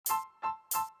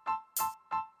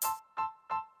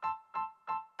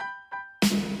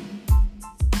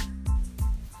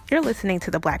You're listening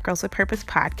to the Black Girls with Purpose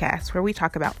podcast, where we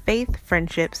talk about faith,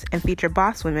 friendships, and feature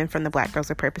boss women from the Black Girls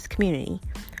with Purpose community.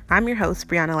 I'm your host,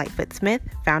 Brianna Lightfoot Smith,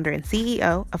 founder and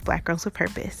CEO of Black Girls with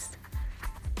Purpose.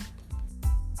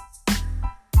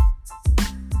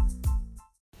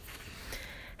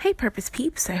 Hey Purpose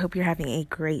peeps, I hope you're having a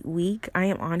great week. I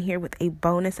am on here with a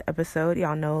bonus episode.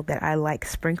 Y'all know that I like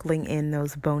sprinkling in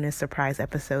those bonus surprise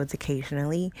episodes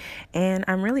occasionally, and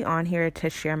I'm really on here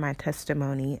to share my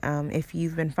testimony. If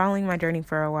you've been following my journey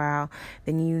for a while,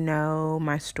 then you know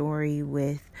my story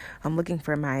with looking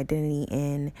for my identity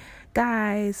in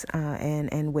guys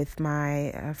and with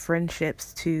my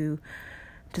friendships to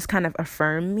just kind of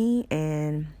affirm me,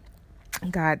 and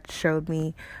God showed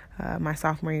me my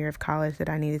sophomore year of college that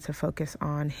I needed to focus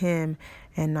on Him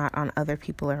and not on other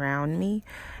people around me.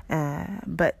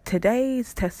 But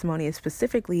today's testimony is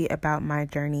specifically about my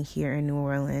journey here in New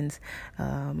Orleans,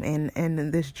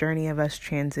 and this journey of us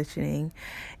transitioning.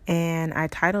 And I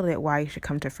titled it "Why You Should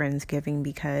Come to Friendsgiving,"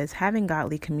 because having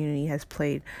godly community has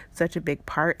played such a big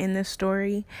part in this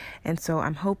story. And so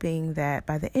I'm hoping that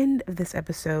by the end of this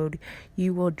episode,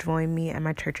 you will join me at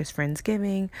my church's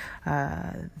Friendsgiving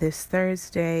this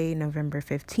Thursday, November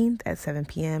 15th at 7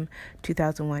 p.m.,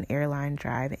 2001 Airline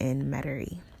Drive in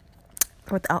Metairie.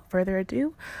 Without further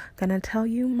ado, I'm going to tell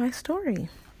you my story.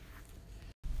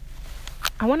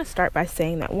 I want to start by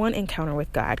saying that one encounter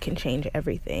with God can change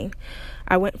everything.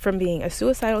 I went from being a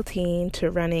suicidal teen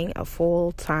to running a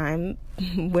full-time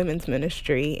women's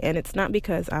ministry, and it's not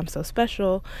because I'm so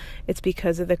special. It's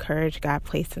because of the courage God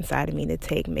placed inside of me to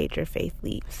take major faith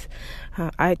leaps.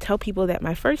 I tell people that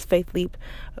my first faith leap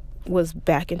was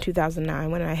back in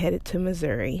 2009 when I headed to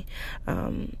Missouri.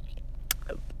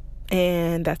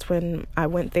 And that's when I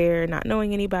went there not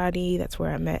knowing anybody. That's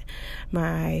where I met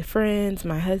my friends,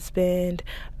 my husband.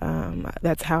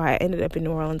 That's how I ended up in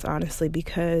New Orleans, honestly,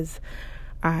 because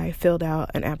I filled out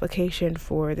an application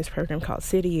for this program called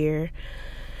City Year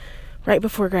right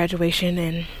before graduation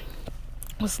and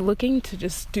was looking to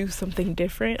just do something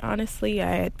different, honestly.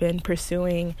 I had been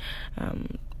pursuing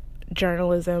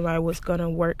journalism. I wanted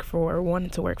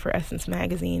to work for Essence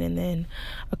Magazine, and then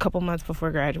a couple months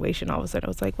before graduation, all of a sudden I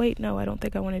was like, wait, no, I don't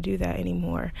think I want to do that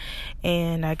anymore.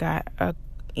 And I got a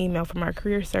email from our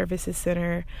Career Services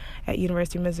Center at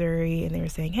University of Missouri, and they were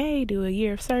saying, hey, do a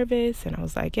year of service. And I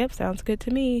was like, yep, sounds good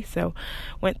to me. So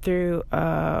went through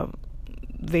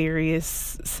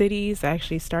various cities. I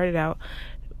actually started out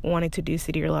wanting to do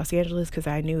City or Los Angeles because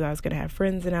I knew I was going to have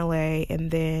friends in LA, and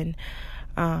then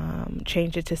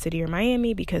changed it to City or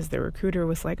Miami because the recruiter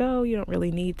was like, oh, you don't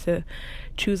really need to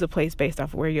choose a place based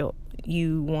off of where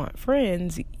you want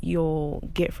friends. You'll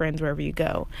get friends wherever you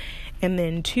go. And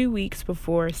then 2 weeks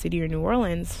before City or New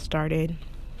Orleans started,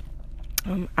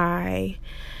 I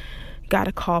got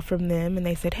a call from them, and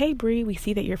they said, hey, Bree, we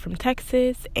see that you're from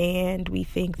Texas, and we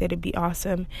think that it'd be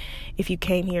awesome if you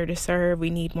came here to serve. We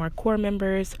need more core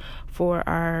members for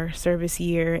our service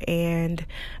year, and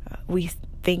we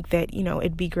think that,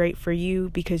 it'd be great for you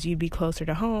because you'd be closer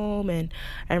to home. And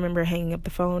I remember hanging up the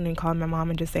phone and calling my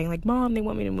mom and just saying, like, Mom, they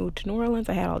want me to move to New Orleans.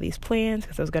 I had all these plans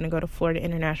because I was going to go to Florida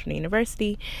International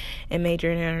University and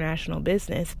major in international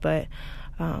business. But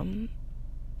my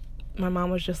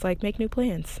mom was just like, make new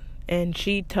plans. And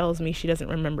she tells me she doesn't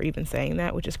remember even saying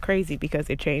that, which is crazy because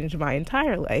it changed my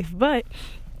entire life. But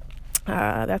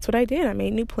that's what I did. I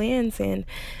made new plans. And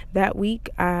that week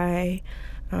I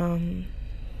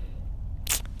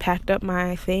packed up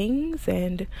my things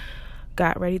and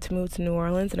got ready to move to New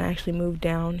Orleans. And I actually moved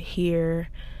down here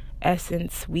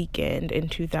Essence weekend in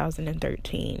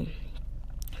 2013.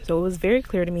 So it was very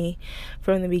clear to me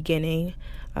from the beginning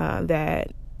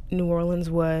that New Orleans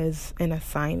was an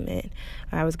assignment.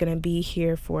 I was going to be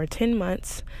here for 10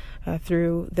 months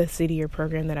through the City Year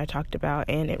program that I talked about,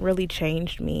 and it really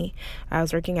changed me. I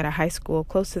was working at a high school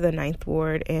close to the 9th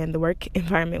Ward, and the work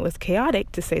environment was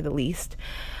chaotic, to say the least.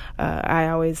 I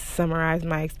always summarize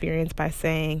my experience by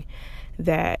saying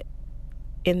that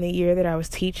in the year that I was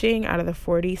teaching, out of the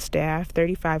 40 staff,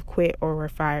 35 quit or were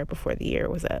fired before the year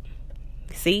was up.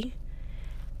 See?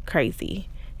 Crazy.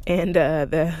 And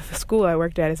the school I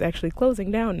worked at is actually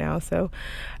closing down now, so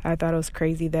I thought it was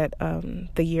crazy that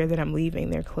the year that I'm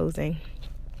leaving, they're closing.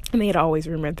 And they had always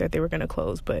rumored that they were going to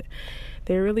close, but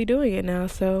they're really doing it now,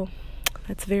 so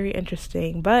that's very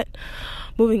interesting. But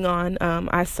moving on,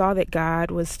 I saw that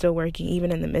God was still working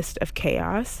even in the midst of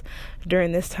chaos.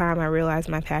 During this time, I realized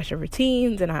my passion for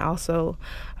teens, and I also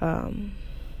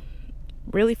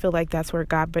really feel like that's where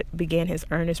God began His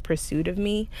earnest pursuit of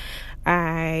me.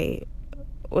 I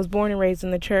was born and raised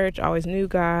in the church, always knew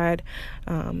God,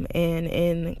 and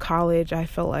in college I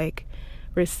felt like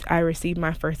I received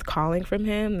my first calling from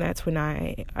him. That's when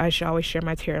I should always share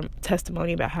my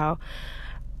testimony about how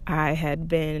I had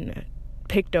been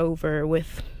picked over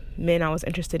with men I was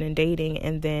interested in dating,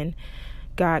 and then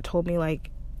God told me, like,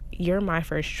 you're my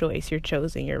first choice, you're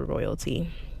chosen, you're royalty.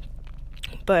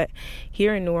 But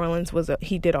here in New Orleans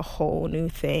he did a whole new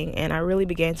thing, and I really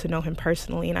began to know him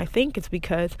personally. And I think it's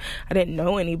because I didn't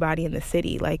know anybody in the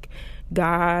city. Like,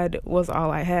 God was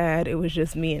all I had. It was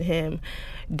just me and him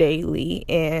daily.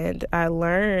 And I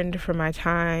learned from my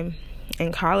time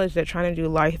in college that trying to do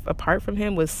life apart from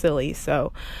him was silly.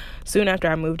 So soon after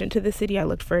I moved into the city, I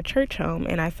looked for a church home,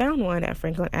 and I found one at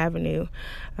Franklin Avenue,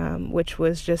 which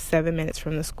was just 7 minutes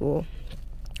from the school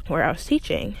where I was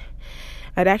teaching.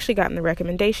 I'd actually gotten the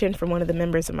recommendation from one of the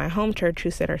members of my home church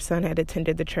who said her son had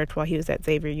attended the church while he was at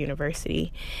Xavier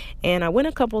University. And I went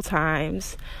a couple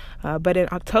times, but in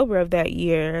October of that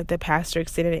year, the pastor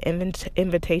extended an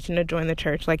invitation to join the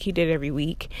church like he did every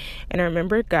week. And I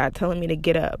remember God telling me to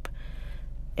get up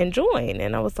and join.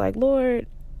 And I was like, Lord,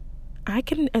 I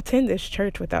can attend this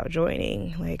church without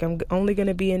joining. Like, I'm only going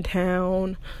to be in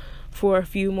town for a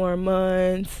few more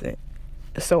months.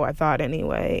 So I thought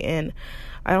anyway. And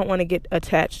I don't want to get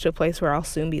attached to a place where I'll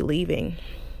soon be leaving.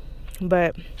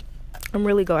 But I'm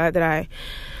really glad that I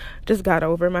just got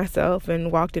over myself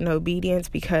and walked in obedience,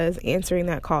 because answering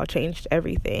that call changed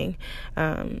everything.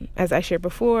 As I shared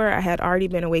before, I had already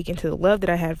been awakened to the love that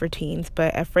I had for teens,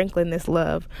 but at Franklin, this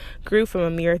love grew from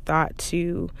a mere thought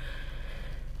to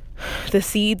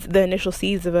the initial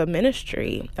seeds of a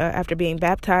ministry. After being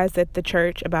baptized at the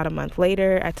church about a month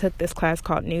later, I took this class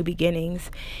called New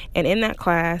Beginnings. And in that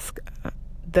class,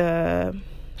 the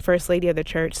first lady of the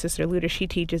church, Sister Luder, she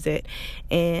teaches it.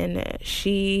 And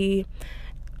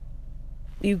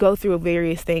you go through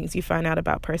various things. You find out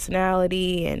about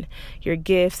personality and your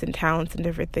gifts and talents and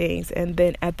different things. And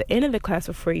then at the end of the class,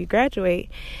 before you graduate,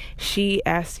 she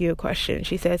asks you a question.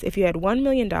 She says, if you had $1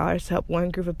 million to help one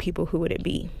group of people, who would it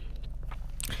be?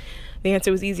 The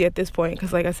answer was easy at this point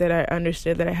because, like I said, I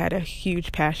understood that I had a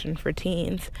huge passion for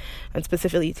teens, and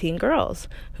specifically teen girls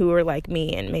who were like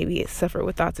me and maybe suffered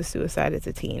with thoughts of suicide as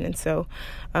a teen. And so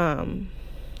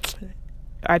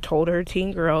I told her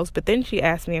teen girls, but then she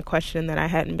asked me a question that I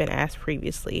hadn't been asked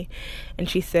previously. And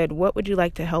she said, what would you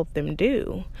like to help them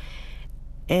do?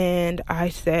 And I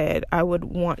said I would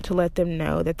want to let them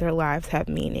know that their lives have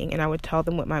meaning. And I would tell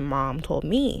them what my mom told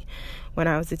me when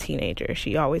I was a teenager.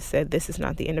 She always said, this is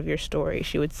not the end of your story.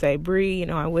 She would say, Bree,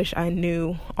 I wish I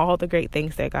knew all the great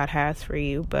things that God has for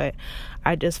you, but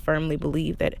I just firmly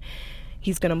believe that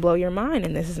He's going to blow your mind,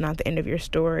 and this is not the end of your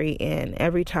story. And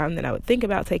every time that I would think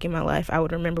about taking my life, I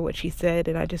would remember what she said,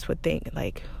 and I just would think,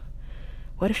 like,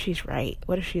 what if she's right?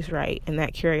 What if she's right? And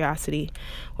that curiosity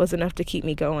was enough to keep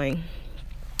me going.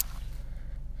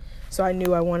 So I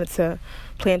knew I wanted to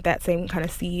plant that same kind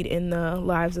of seed in the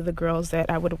lives of the girls that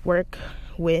I would work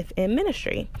with in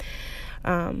ministry.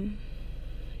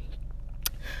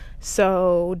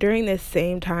 So during this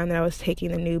same time that I was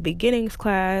taking the New Beginnings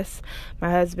class, my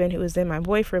husband, who was then my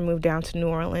boyfriend, moved down to New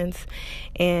Orleans.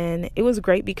 And it was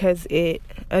great because it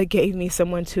gave me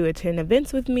someone to attend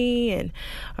events with me.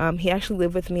 And he actually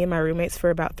lived with me and my roommates for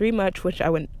about 3 months, which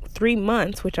I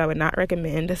would not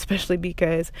recommend, especially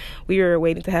because we were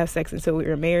waiting to have sex until we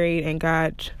were married. And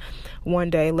God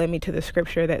one day led me to the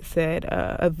scripture that said,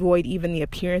 avoid even the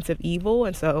appearance of evil.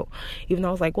 And so even though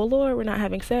I was like, well, Lord, we're not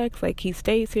having sex, like He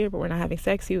stays here, but we're not having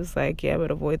sex, He was like, yeah, but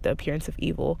avoid the appearance of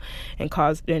evil and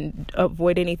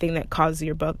avoid anything that causes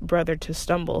your brother to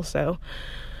stumble. So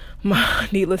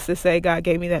needless to say, God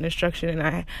gave me that instruction, and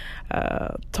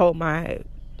I told my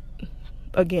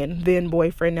then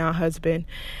boyfriend, now husband,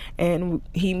 and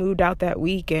he moved out that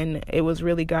week, and it was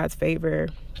really God's favor.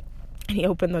 He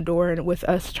opened the door, and with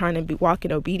us trying to walk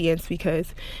in obedience,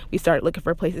 because we started looking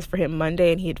for places for him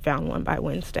Monday, and he had found one by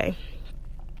Wednesday.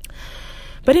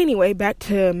 But anyway, back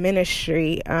to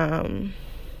ministry.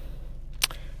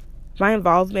 My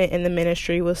involvement in the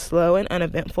ministry was slow and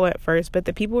uneventful at first, but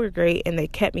the people were great, and they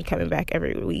kept me coming back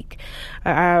every week.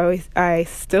 I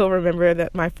still remember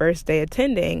that my first day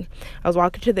attending, I was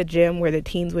walking to the gym where the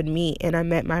teens would meet, and I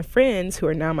met my friends, who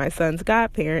are now my son's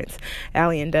godparents,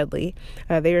 Allie and Dudley.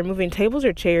 They were moving tables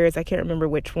or chairs, I can't remember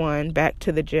which one, back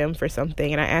to the gym for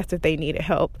something, and I asked if they needed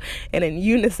help, and in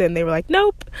unison, they were like,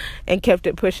 nope, and kept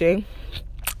it pushing.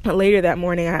 Later that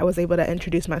morning, I was able to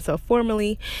introduce myself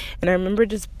formally, and I remember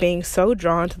just being so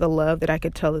drawn to the love that I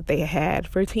could tell that they had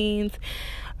for teens,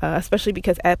 especially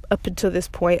because up until this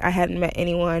point, I hadn't met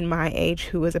anyone my age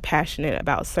who was passionate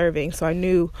about serving, so I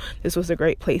knew this was a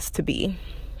great place to be.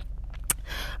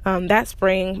 That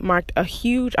spring marked a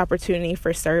huge opportunity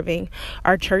for serving.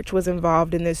 Our church was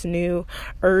involved in this new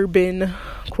urban,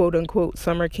 quote unquote,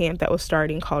 summer camp that was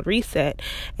starting called Reset.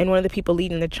 And one of the people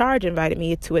leading the charge invited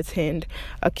me to attend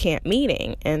a camp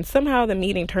meeting. And somehow the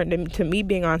meeting turned into me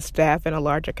being on staff in a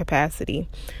larger capacity.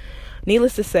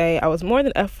 Needless to say, I was more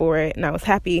than up for it, and I was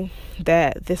happy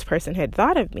that this person had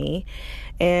thought of me.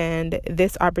 And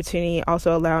this opportunity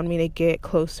also allowed me to get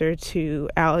closer to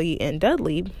Allie and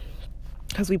Dudley,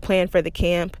 because we planned for the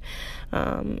camp,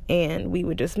 and we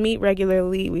would just meet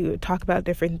regularly. We would talk about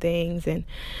different things, and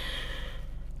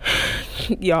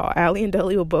y'all, Allie and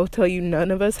Dudley will both tell you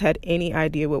none of us had any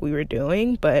idea what we were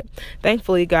doing, but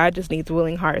thankfully God just needs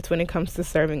willing hearts when it comes to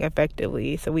serving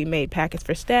effectively. So we made packets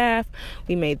for staff.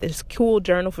 We made this cool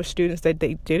journal for students that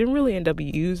they didn't really end up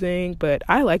using, but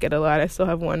I like it a lot. I still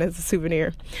have one as a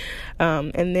souvenir.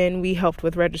 And then we helped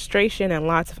with registration and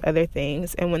lots of other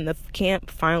things. And when the camp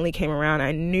finally came around,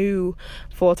 I knew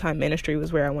full-time ministry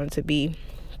was where I wanted to be.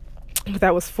 But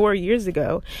that was 4 years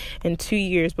ago, and 2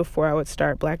 years before I would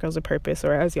start Black Girls of Purpose,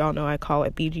 or as y'all know, I call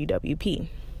it BGWP.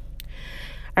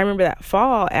 I remember that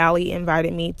fall, Allie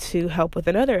invited me to help with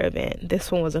another event.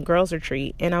 This one was a girls'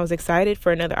 retreat, and I was excited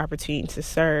for another opportunity to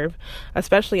serve,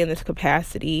 especially in this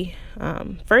capacity.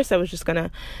 First, I was just going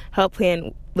to help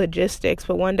plan logistics,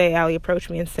 but one day Allie approached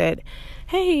me and said,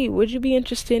 "Hey, would you be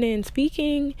interested in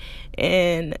speaking?"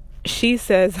 And she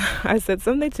says, I said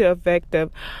something to the effect of,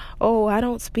 "Oh, I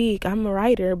don't speak. I'm a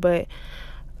writer, but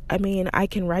I mean, I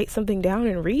can write something down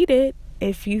and read it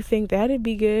if you think that'd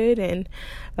be good."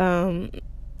 And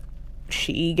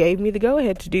she gave me the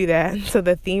go-ahead to do that. So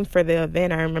the theme for the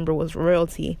event, I remember, was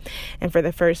royalty. And for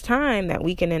the first time that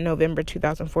weekend in November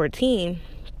 2014,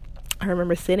 I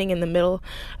remember sitting in the middle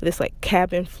of this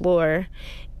cabin floor,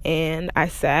 and I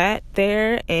sat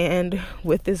there, and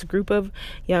with this group of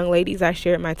young ladies, I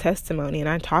shared my testimony, and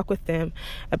I talked with them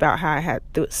about how I had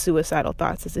suicidal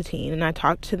thoughts as a teen, and I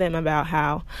talked to them about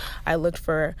how I looked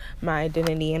for my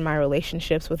identity in my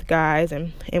relationships with guys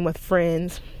and with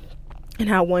friends, and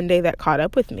how one day that caught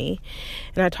up with me.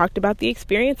 And I talked about the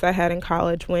experience I had in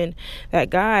college when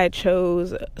that guy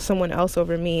chose someone else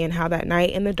over me, and how that night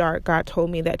in the dark, God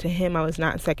told me that to him, I was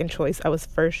not second choice, I was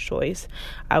first choice.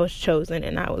 I was chosen,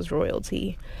 and I was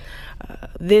royalty.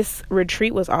 This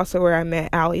retreat was also where I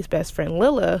met Allie's best friend,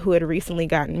 Lila, who had recently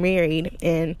gotten married,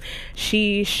 and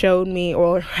she showed me,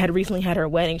 or had recently had her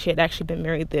wedding. She had actually been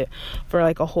married for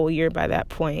a whole year by that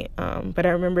point. But I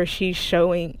remember she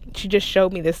just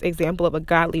showed me this example of a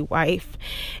godly wife,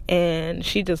 and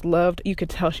she just loved, you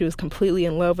could tell she was completely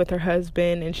in love with her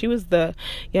husband, and she was the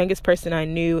youngest person I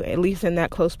knew, at least in that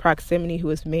close proximity, who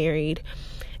was married.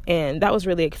 And that was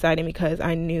really exciting because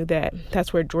I knew that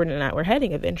that's where Jordan and I were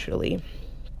heading eventually.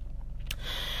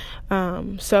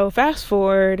 So fast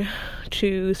forward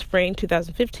to spring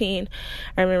 2015,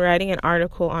 I remember writing an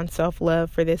article on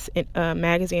self-love for this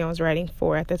magazine I was writing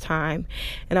for at the time.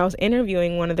 And I was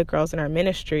interviewing one of the girls in our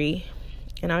ministry.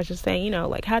 And I was just saying,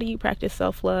 how do you practice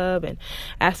self-love, and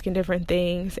asking different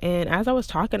things. And as I was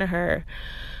talking to her,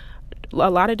 a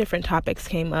lot of different topics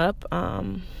came up.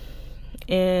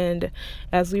 And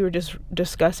as we were just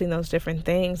discussing those different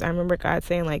things, I remember God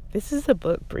saying, this is a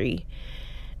book, Bree.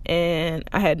 And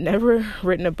I had never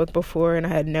written a book before, and I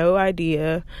had no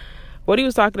idea what he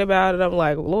was talking about. And I'm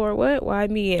like, Lord, what? Why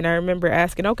me? And I remember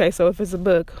asking, okay, so if it's a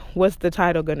book, what's the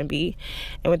title going to be?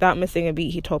 And without missing a beat,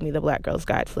 he told me The Black Girl's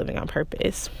Guide to Living on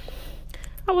Purpose.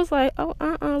 I was like,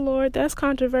 Lord, that's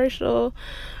controversial,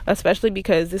 especially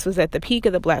because this was at the peak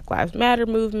of the Black Lives Matter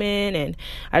movement, and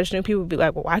I just knew people would be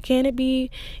like, well, why can't it be,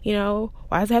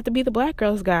 why does it have to be the Black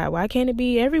Girl's Guide? Why can't it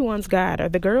be everyone's guide or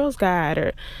the girl's guide?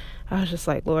 Or I was just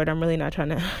like, Lord, I'm really not trying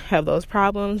to have those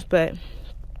problems, but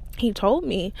he told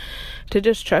me to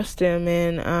just trust him,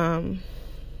 and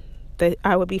that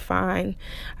I would be fine.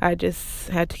 I just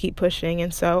had to keep pushing.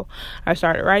 And so I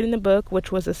started writing the book,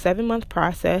 which was a 7-month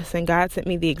process, and God sent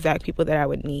me the exact people that I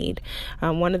would need.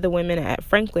 One of the women at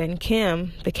Franklin,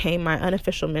 Kim, became my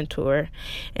unofficial mentor,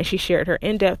 and she shared her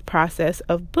in-depth process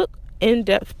of book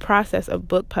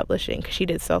publishing, because she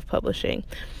did self-publishing.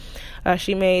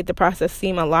 She made the process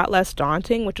seem a lot less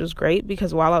daunting, which was great,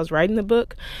 because while I was writing the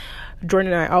book,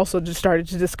 Jordan and I also just started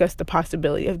to discuss the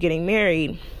possibility of getting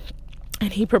married.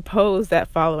 And he proposed that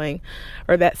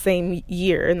same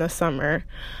year in the summer.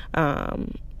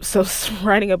 So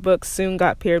writing a book soon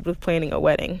got paired with planning a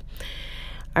wedding.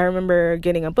 I remember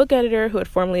getting a book editor who had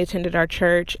formerly attended our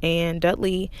church, and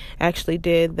Dudley actually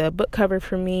did the book cover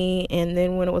for me. And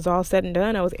then when it was all said and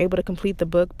done, I was able to complete the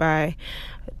book by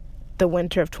the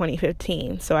winter of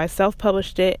 2015. So I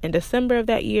self-published it in December of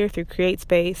that year through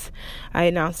CreateSpace. I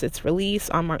announced its release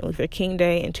on Martin Luther King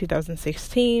Day in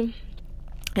 2016.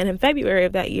 And in February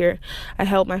of that year, I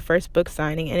held my first book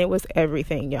signing, and it was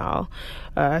everything, y'all.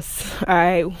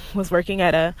 I was working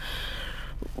at a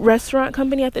restaurant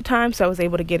company at the time, so I was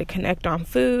able to get a connect on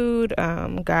food.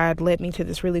 God led me to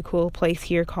this really cool place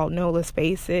here called NOLA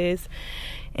Spaces,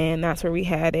 and that's where we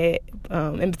had it.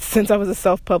 And since I was a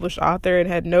self-published author and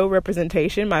had no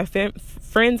representation, my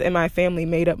friends and my family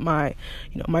made up my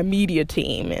media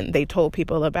team, and they told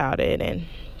people about it. And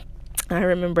I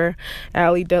remember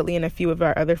Allie, Dudley, and a few of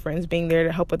our other friends being there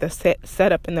to help with the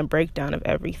setup and the breakdown of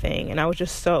everything. And I was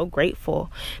just so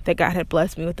grateful that God had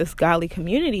blessed me with this godly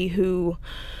community who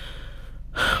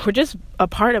were just a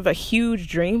part of a huge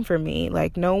dream for me.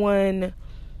 Like, no one,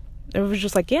 it was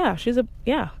just like,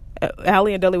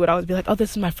 Allie and Dudley would always be like, oh,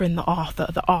 this is my friend, the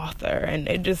author. And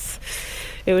it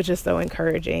was just so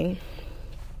encouraging.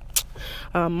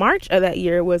 March of that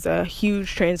year was a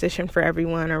huge transition for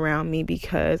everyone around me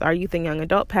because our youth and young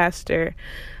adult pastor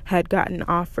had gotten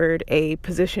offered a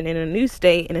position in a new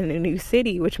state and in a new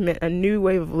city, which meant a new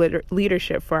wave of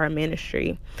leadership for our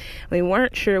ministry. We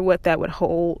weren't sure what that would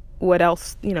hold, what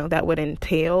else, that would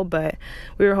entail, but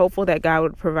we were hopeful that God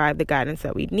would provide the guidance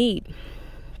that we'd need.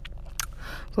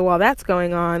 So while that's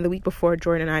going on, the week before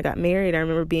Jordan and I got married, I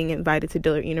remember being invited to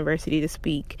Dillard University to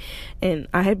speak. And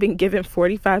I had been given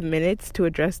 45 minutes to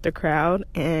address the crowd.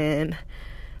 And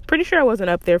pretty sure I wasn't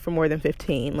up there for more than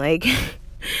 15. Like, it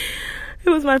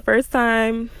was my first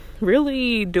time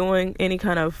really doing any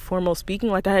kind of formal speaking.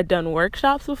 Like, I had done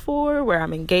workshops before where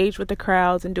I'm engaged with the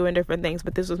crowds and doing different things.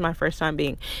 But this was my first time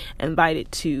being invited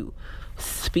to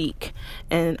speak.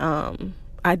 And,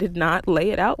 I did not lay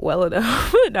it out well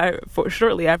enough.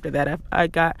 Shortly after that, I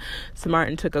got smart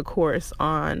and took a course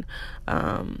on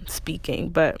speaking.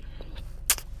 But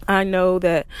I know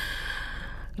that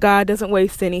God doesn't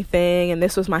waste anything. And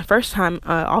this was my first time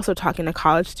also talking to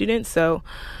college students. So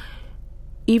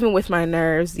even with my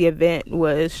nerves, the event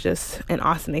was just an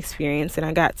awesome experience. And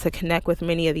I got to connect with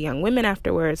many of the young women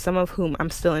afterwards, some of whom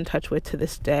I'm still in touch with to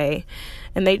this day.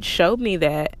 And they showed me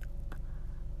that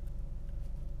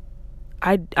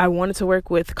I wanted to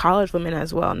work with college women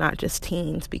as well, not just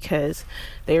teens, because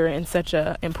they were in such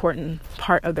an important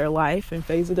part of their life and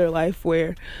phase of their life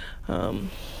where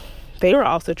they were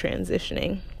also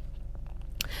transitioning.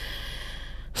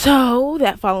 So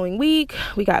that following week,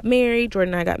 we got married.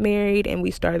 Jordan and I got married, and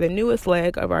we started the newest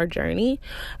leg of our journey.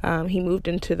 He moved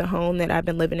into the home that I've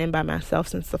been living in by myself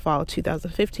since the fall of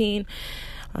 2015.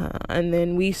 And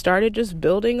then we started just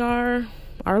building our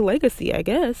legacy, I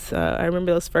guess. I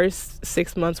remember those first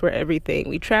 6 months were everything.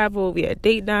 We traveled, we had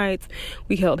date nights,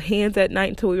 we held hands at night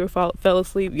until we fell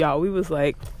asleep. Y'all, we were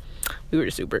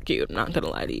super cute, I'm not gonna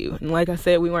lie to you. And like I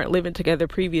said, we weren't living together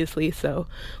previously, so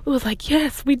it was like,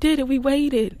 yes, we did it, we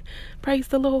waited. Praise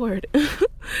the Lord.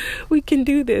 We can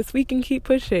do this, we can keep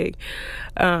pushing.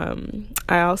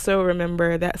 I also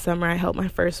remember that summer I held my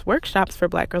first workshops for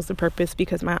Black Girls of Purpose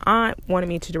because my aunt wanted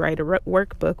me to write a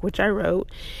workbook, which I wrote,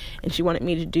 and she wanted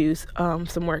me to do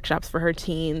some workshops for her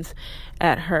teens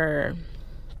at her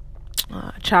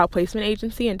child placement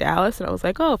agency in Dallas. And I was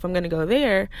like, oh, if I'm going to go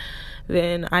there,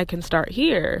 then I can start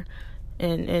here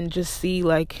and just see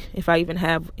like if I even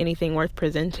have anything worth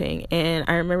presenting. And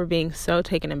I remember being so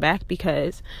taken aback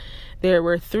because there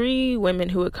were 3 women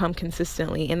who would come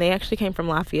consistently, and they actually came from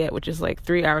Lafayette, which is like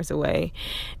 3 hours away,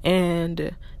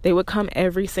 and they would come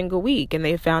every single week. And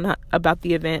they found out about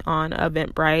the event on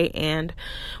Eventbrite, and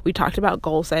we talked about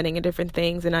goal setting and different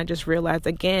things. And I just realized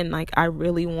again, like, I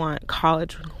really want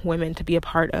college women to be a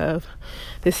part of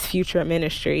this future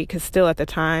ministry, because still at the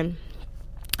time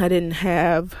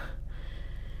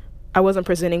I wasn't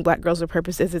presenting Black Girls of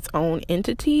Purpose as its own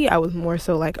entity. I was more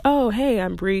so like, oh, hey,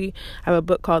 I'm Bree. I have a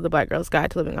book called The Black Girl's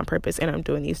Guide to Living on Purpose, and I'm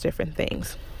doing these different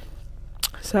things.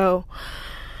 So,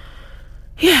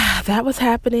 yeah, that was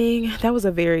happening. That was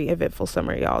a very eventful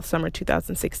summer, y'all. Summer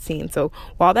 2016. So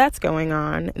while that's going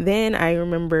on, then I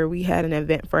remember we had an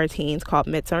event for our teens called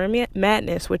Midsummer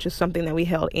Madness, which is something that we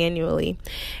held annually.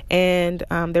 And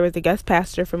there was a guest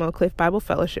pastor from Oak Cliff Bible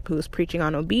Fellowship who was preaching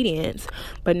on obedience,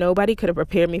 but nobody could have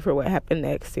prepared me for what happened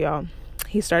next, y'all.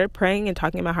 He started praying and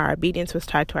talking about how our obedience was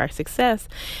tied to our success.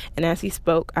 And as he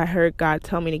spoke, I heard God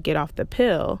tell me to get off the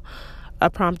pill, a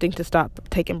prompting to stop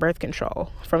taking birth control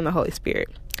from the Holy Spirit.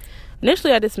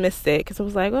 Initially, I dismissed it because I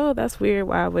was like, oh, that's weird.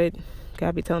 Why would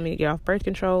God be telling me to get off birth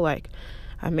control? Like,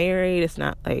 I'm married. It's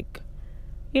not like,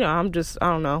 I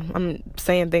don't know. I'm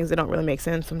saying things that don't really make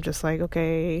sense. I'm just like,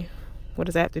 okay, what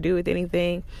does that have to do with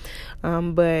anything?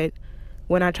 But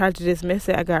when I tried to dismiss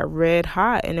it, I got red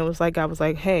hot, and it was like, I was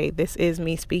like, hey, this is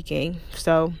me speaking.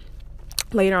 So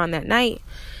later on that night,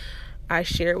 I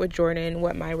shared with Jordan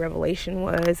what my revelation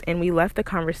was, and we left the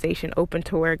conversation open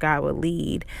to where God would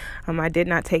lead. I did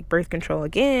not take birth control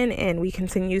again, and we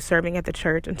continued serving at the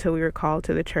church until we were called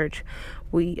to the church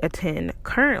we attend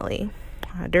currently.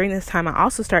 During this time, I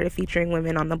also started featuring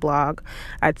women on the blog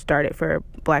I'd started for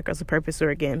Black Girls with Purpose, or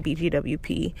again,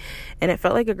 BGWP. And it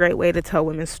felt like a great way to tell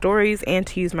women's stories and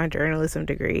to use my journalism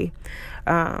degree.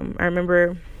 I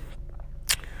remember,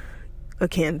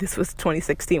 again, this was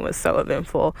 2016, was so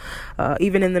eventful.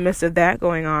 Even in the midst of that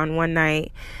going on, one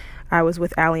night I was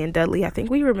with Allie and Dudley. I think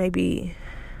we were maybe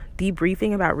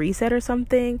debriefing about Reset or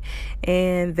something,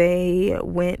 and they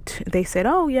said,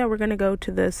 oh yeah, we're gonna go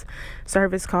to this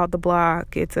service called The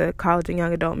Block. It's a college and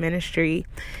young adult ministry.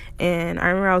 And I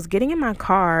remember I was getting in my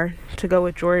car to go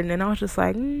with Jordan, and I was just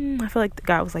like, I feel like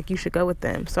God was like, you should go with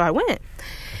them. So I went,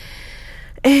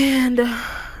 and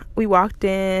we walked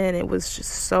in. It was just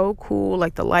so cool.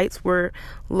 Like, the lights were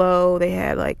low, they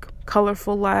had like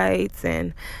colorful lights,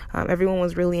 and everyone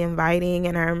was really inviting.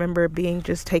 And I remember being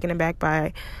just taken aback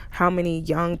by how many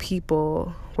young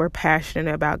people were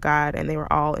passionate about God, and they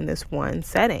were all in this one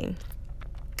setting.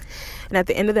 And at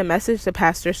the end of the message, the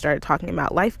pastor started talking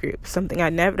about life groups, something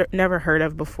I'd never heard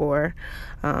of before.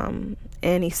 And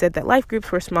he said that life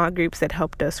groups were small groups that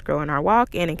helped us grow in our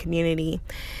walk and in community.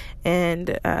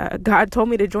 And God told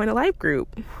me to join a life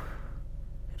group. And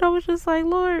I was just like,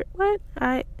 Lord, what?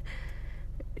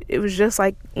 It was just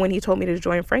like when he told me to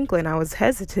join Franklin. I was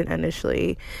hesitant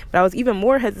initially, but I was even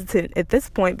more hesitant at this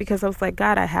point because I was like,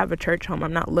 God, I have a church home.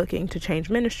 I'm not looking to change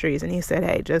ministries. And he said,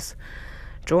 hey, just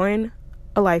join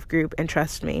a life group and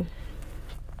trust me.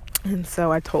 And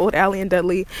so I told Allie and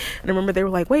Dudley, and I remember they were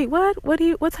like, wait,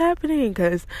 what's happening?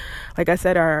 Because like I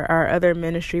said, our other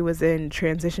ministry was in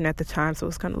transition at the time. So it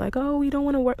was kind of like, oh, we don't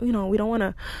want to work, we don't want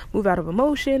to move out of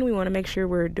emotion. We want to make sure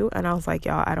we're doing, and I was like,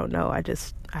 y'all, I don't know.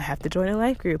 I have to join a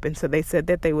life group. And so they said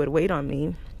that they would wait on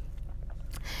me.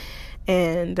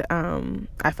 And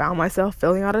I found myself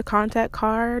filling out a contact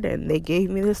card, and they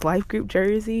gave me this life group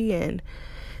jersey. And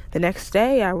the next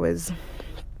day I was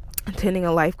attending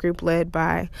a life group led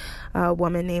by a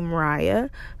woman named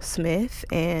Raya Smith,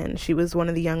 and she was one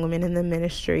of the young women in the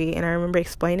ministry. And I remember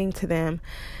explaining to them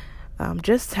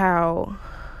just how,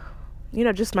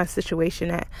 just my situation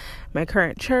at my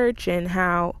current church, and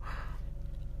how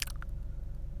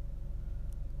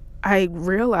I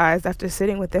realized after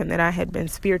sitting with them that I had been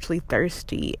spiritually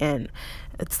thirsty, and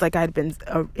it's like I'd been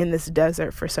in this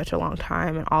desert for such a long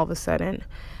time, and all of a sudden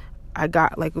I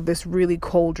got like this really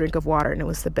cold drink of water, and it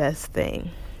was the best thing.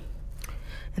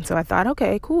 And so I thought,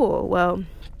 okay, cool. Well,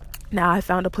 now I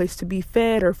found a place to be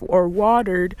fed or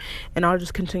watered, and I'll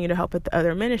just continue to help at the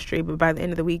other ministry. But by the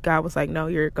end of the week, God was like, no,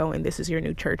 you're going. This is your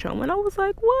new church home. And I was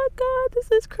like, what, God?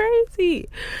 This is crazy.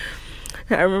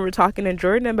 I remember talking to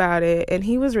Jordan about it, and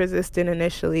he was resistant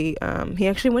initially. He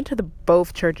actually went to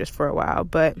both churches for a while,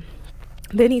 but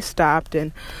then he stopped,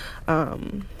 and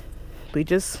we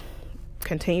just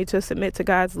continued to submit to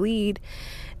God's lead.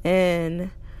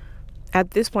 And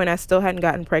at this point, I still hadn't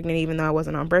gotten pregnant, even though I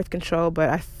wasn't on birth control, but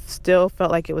I still felt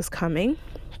like it was coming.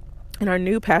 And our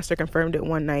new pastor confirmed it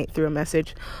one night through a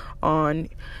message on,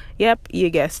 yep, you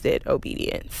guessed it,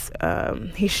 obedience.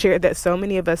 He shared that so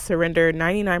many of us surrender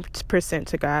 99%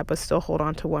 to God, but still hold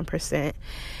on to 1%.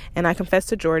 And I confessed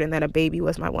to Jordan that a baby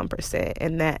was my 1%,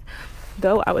 and that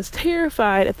though I was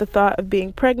terrified at the thought of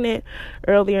being pregnant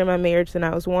earlier in my marriage than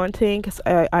I was wanting, because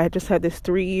I just had this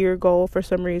 3-year goal for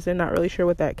some reason, not really sure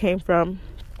what that came from.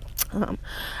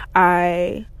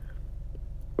 I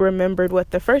remembered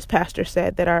what the first pastor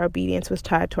said, that our obedience was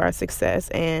tied to our success.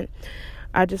 And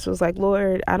I just was like,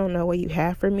 Lord, I don't know what you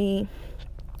have for me,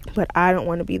 but I don't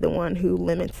want to be the one who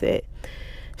limits it.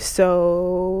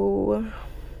 So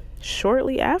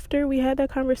shortly after we had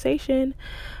that conversation,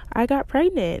 I got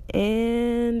pregnant.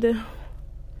 And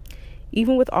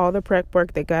even with all the prep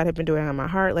work that God had been doing on my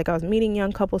heart, like I was meeting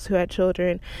young couples who had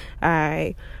children.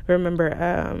 I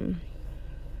remember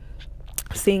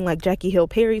seeing like Jackie Hill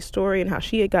Perry's story and how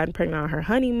she had gotten pregnant on her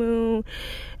honeymoon.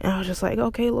 And I was just like,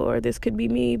 okay, Lord, this could be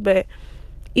me. But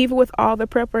even with all the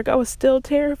prep work, I was still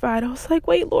terrified. I was like,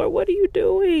 wait, Lord, what are you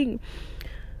doing?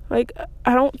 Like,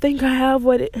 I don't think I have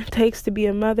what it takes to be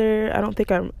a mother. I don't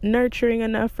think I'm nurturing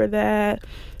enough for that.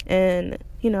 And,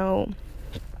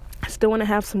 I still want to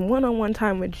have some one-on-one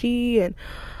time with G and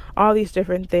all these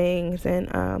different things. And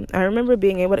I remember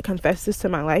being able to confess this to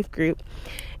my life group.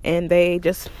 And they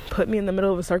just put me in the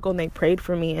middle of a circle and they prayed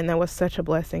for me. And that was such a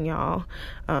blessing, y'all.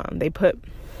 They put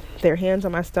their hands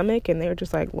on my stomach and they were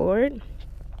just like, Lord,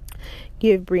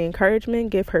 give Bree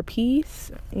encouragement, give her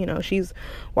peace. She's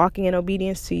walking in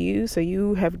obedience to you, so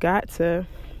you have got to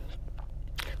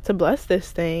bless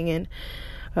this thing. And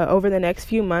over the next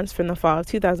few months, from the fall of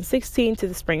 2016 to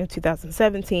the spring of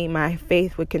 2017, my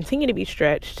faith would continue to be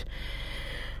stretched.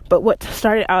 But what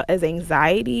started out as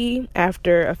anxiety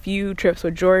after a few trips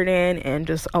with Jordan and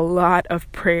just a lot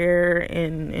of prayer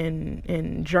and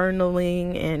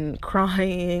journaling and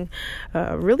crying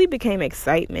really became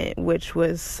excitement, which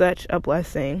was such a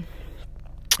blessing.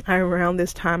 Around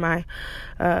this time, I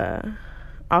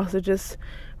also just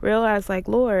realized,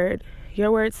 Lord,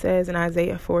 your word says in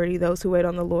Isaiah 40, those who wait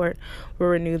on the Lord will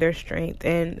renew their strength.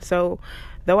 And so,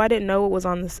 though I didn't know what was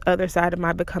on this other side of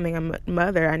my becoming a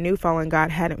mother, I knew following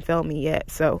God hadn't failed me yet.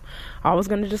 So I was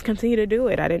going to just continue to do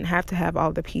it. I didn't have to have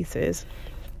all the pieces.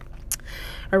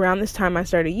 Around this time, I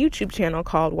started a YouTube channel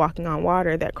called Walking on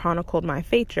Water that chronicled my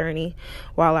faith journey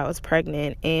while I was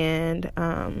pregnant. And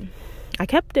I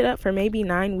kept it up for maybe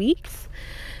 9 weeks.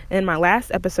 And my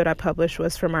last episode I published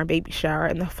was from our baby shower,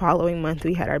 and the following month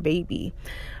we had our baby.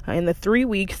 In the 3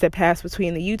 weeks that passed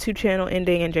between the YouTube channel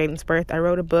ending and Jaden's birth, I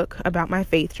wrote a book about my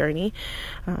faith journey,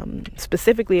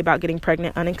 specifically about getting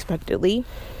pregnant unexpectedly.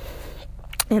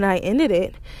 And I ended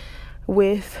it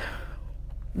with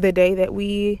the day that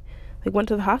we went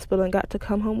to the hospital and got to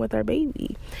come home with our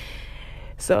baby.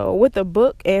 So with a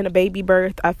book and a baby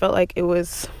birth, I felt like it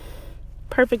was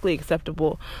perfectly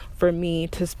acceptable for me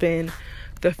to spend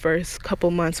the first couple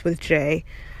months with Jay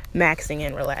maxing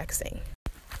and relaxing.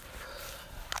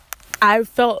 I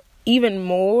felt even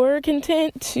more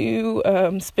content to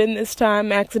spend this time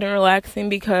maxing and relaxing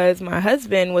because my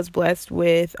husband was blessed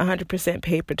with 100%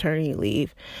 paid paternity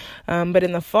leave. But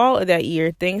in the fall of that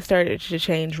year, things started to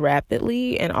change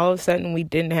rapidly, and all of a sudden we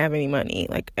didn't have any money.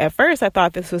 At first, I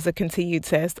thought this was a continued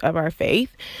test of our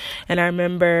faith. And I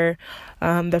remember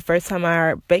the first time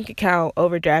our bank account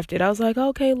overdrafted, I was like,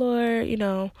 okay, Lord,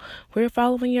 we're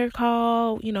following your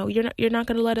call. You're not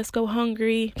going to let us go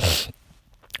hungry.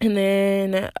 And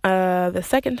then the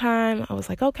second time, I was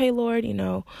like, okay, Lord,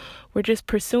 we're just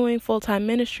pursuing full-time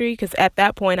ministry. Because at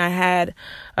that point, I had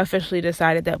officially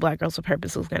decided that Black Girls with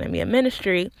Purpose was going to be a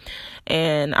ministry.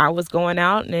 And I was going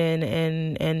out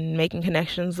and making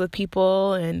connections with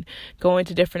people and going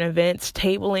to different events,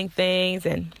 tabling things.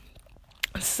 And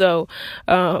so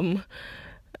I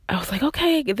was like,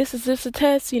 okay, this is just a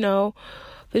test,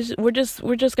 we're just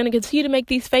going to continue to make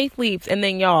these faith leaps. And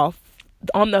then y'all,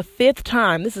 on the 5th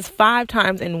time, this is 5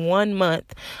 times in 1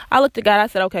 month, I looked at God, I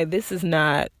said, okay, this is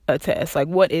not a test.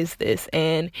 What is this?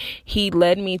 And he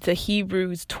led me to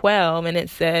Hebrews 12, and it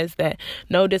says that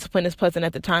no discipline is pleasant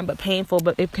at the time, but painful,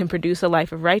 but it can produce a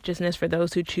life of righteousness for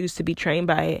those who choose to be trained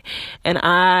by it. And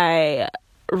I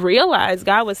realized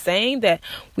God was saying that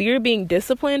we are being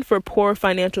disciplined for poor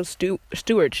financial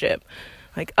stewardship.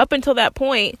 Up until that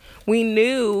point, we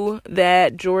knew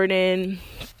that Jordan's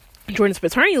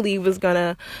paternity leave was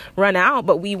gonna run out,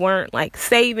 but we weren't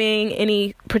saving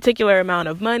any particular amount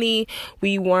of money.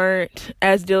 We weren't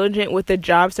as diligent with the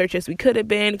job search as we could have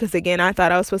been, because again, I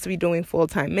thought I was supposed to be doing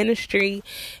full-time ministry.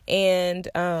 And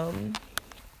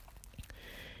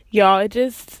y'all, it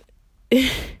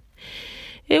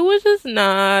was just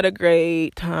not a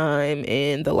great time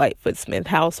in the Lightfoot Smith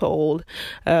household.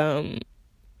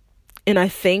 And I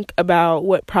think about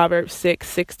what Proverbs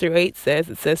 6:6-8 says.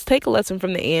 It says, take a lesson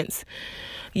from the ants,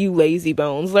 you lazy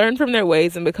bones. Learn from their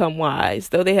ways and become wise.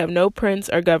 Though they have no prince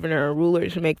or governor or ruler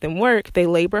to make them work, they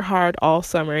labor hard all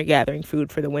summer gathering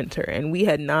food for the winter. And we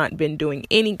had not been doing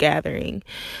any gathering.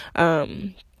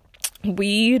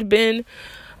 We'd been...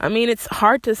 it's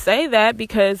hard to say that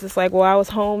because it's I was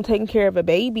home taking care of a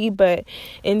baby, but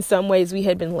in some ways we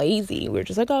had been lazy. We were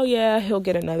just oh yeah, he'll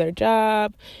get another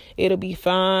job. It'll be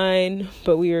fine.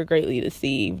 But we were greatly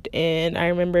deceived. And I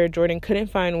remember Jordan couldn't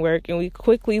find work, and we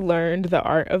quickly learned the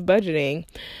art of budgeting.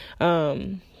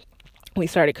 We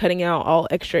started cutting out all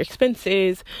extra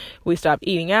expenses. We stopped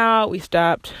eating out. We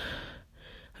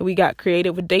got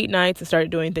creative with date nights and started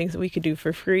doing things that we could do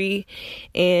for free.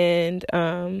 And,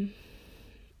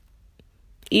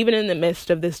 even in the midst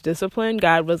of this discipline,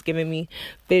 God was giving me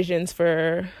visions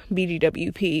for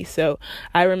BGWP. So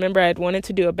I remember I'd wanted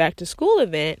to do a back to school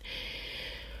event,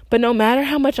 but no matter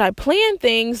how much I planned,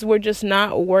 things were just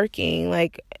not working.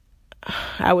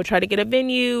 I would try to get a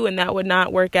venue and that would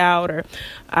not work out, or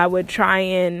I would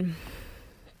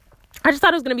I just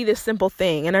thought it was going to be this simple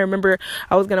thing. And I remember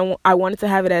I wanted to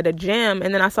have it at a gym,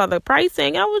 and then I saw the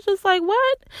pricing. I was just like,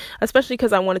 what? Especially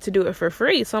because I wanted to do it for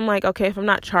free. So I'm like, okay, if I'm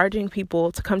not charging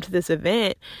people to come to this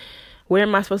event, where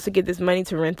am I supposed to get this money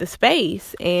to rent the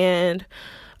space? And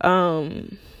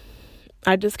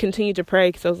I just continued to pray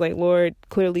because I was like, Lord,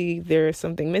 clearly there's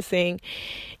something missing.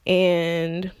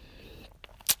 And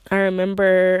I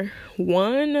remember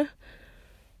one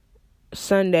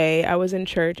Sunday I was in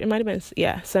church. It might have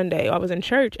been, Sunday. I was in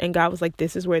church and God was like,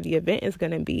 this is where the event is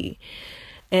going to be.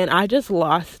 And I just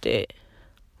lost it.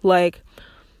 Like,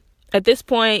 at this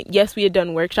point, yes, we had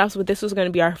done workshops, but this was going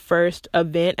to be our first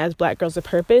event as Black Girls of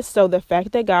Purpose. So the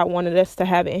fact that God wanted us to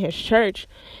have it in his church,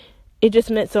 it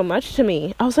just meant so much to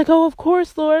me. I was like, oh, of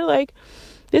course, Lord, like,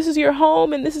 this is your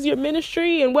home and this is your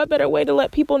ministry. And what better way to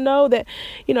let people know that,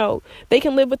 they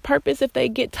can live with purpose if they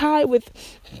get tied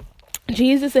with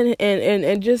Jesus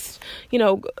and just,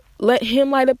 let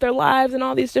him light up their lives and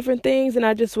all these different things. And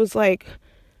I just was like,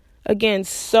 again,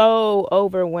 so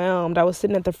overwhelmed. I was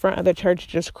sitting at the front of the church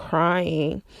just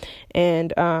crying.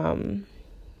 And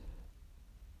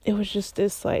it was just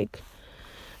this like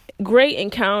great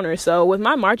encounter. So with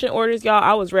my marching orders, y'all,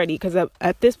 I was ready because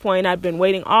at this point I'd been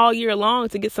waiting all year long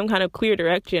to get some kind of clear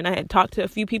direction. I had talked to a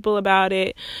few people about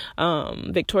it.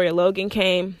 Victoria Logan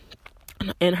came,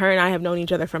 and her and I have known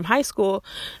each other from high school.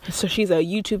 So she's a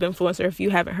YouTube influencer if you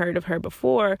haven't heard of her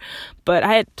before. But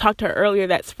I had talked to her earlier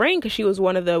that spring because she was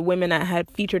one of the women I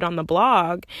had featured on the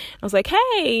blog. I was like,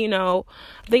 hey, I'm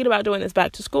thinking about doing this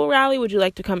back to school rally. Would you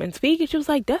like to come and speak? And she was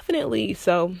like, definitely.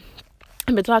 So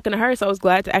I've been talking to her, so I was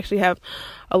glad to actually have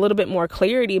a little bit more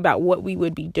clarity about what we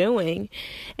would be doing.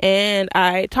 And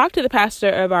I talked to the pastor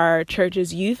of our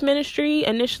church's youth ministry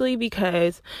initially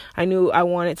because I knew I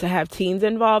wanted to have teens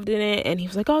involved in it. And he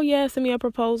was like, oh yeah, send me a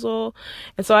proposal.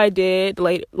 And so I did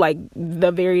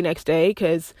the very next day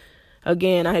because,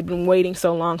 again, I had been waiting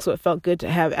so long, so it felt good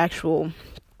to have actual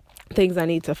things I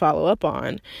need to follow up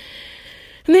on.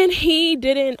 And then he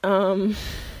didn't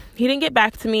get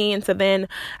back to me. And so then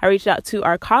I reached out to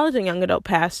our college and young adult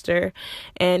pastor,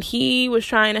 and he was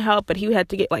trying to help, but he had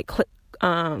to get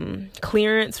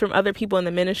clearance from other people in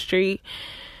the ministry.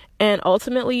 And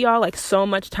ultimately, y'all, so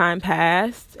much time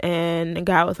passed and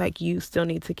God was like, you still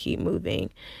need to keep moving.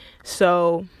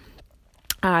 So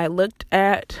I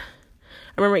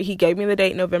remember he gave me the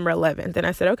date, November 11th. And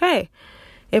I said, okay,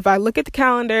 if I look at the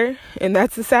calendar and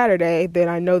that's a Saturday, then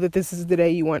I know that this is the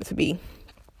day you want it to be.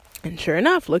 And sure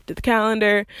enough, looked at the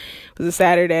calendar. It was a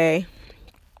Saturday.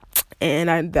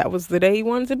 And that was the day he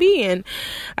wanted to be. And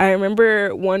I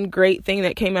remember one great thing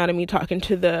that came out of me talking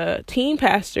to the teen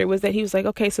pastor was that he was like,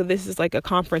 okay, so this is like a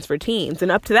conference for teens.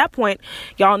 And up to that point,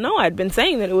 y'all know I'd been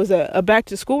saying that it was a back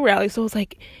to school rally. So I was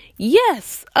like,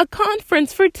 yes, a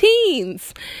conference for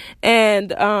teens. And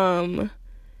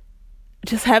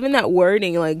just having that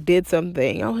wording did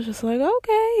something. I was just like,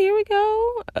 okay, here we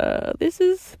go. This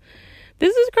is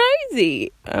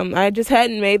crazy. I just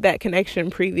hadn't made that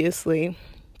connection previously.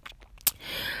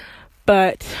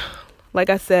 But like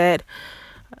I said,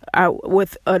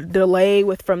 with a delay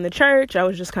from the church, I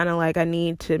was just kind of like, I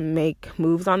need to make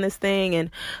moves on this thing.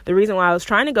 And the reason why I was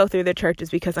trying to go through the church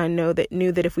is because I knew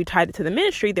that if we tied it to the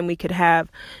ministry, then we could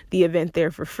have the event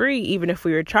there for free, even if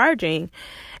we were charging.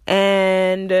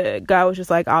 And God was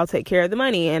just like, I'll take care of the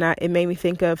money. And it made me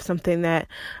think of something that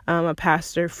a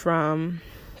pastor from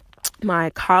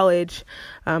my college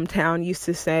town used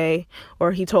to say,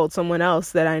 or he told someone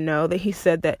else that I know, that he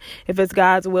said that if it's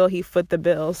God's will, he'll foot the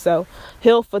bill. So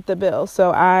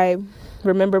I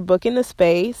remember booking the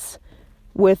space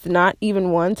with not even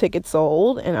one ticket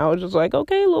sold. And I was just like,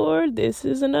 okay, Lord, this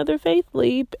is another faith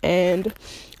leap. And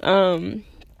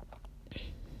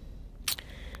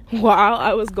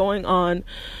while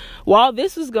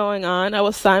this was going on, I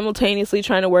was simultaneously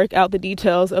trying to work out the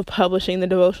details of publishing the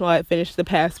devotional I had finished the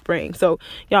past spring. So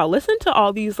y'all, listen to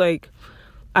all these, I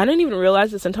didn't even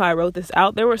realize this until I wrote this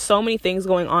out. There were so many things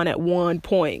going on at one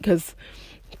point because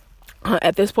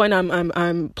at this point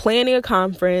I'm planning a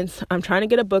conference, I'm trying to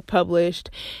get a book published,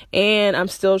 and I'm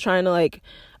still trying to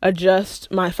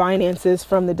adjust my finances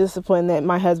from the discipline that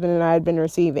my husband and I had been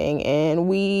receiving. And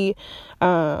we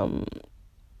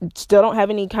still don't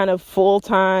have any kind of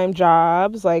full-time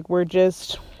jobs. We're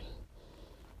just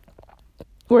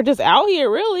out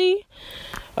here, really.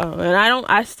 And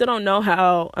I still don't know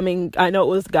how. I mean, I know it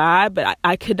was God, but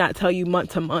I could not tell you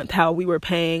month to month how we were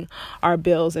paying our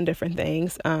bills and different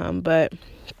things. But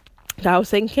God was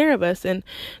taking care of us, and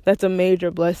that's a major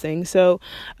blessing. So,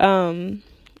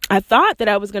 I thought that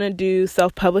I was going to do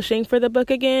self-publishing for the book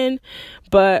again,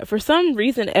 but for some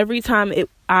reason, every time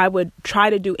I would try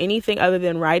to do anything other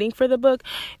than writing for the book,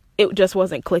 it just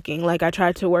wasn't clicking. I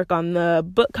tried to work on the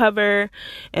book cover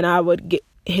and I would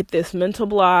hit this mental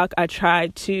block. I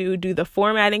tried to do the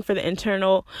formatting for the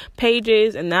internal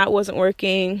pages and that wasn't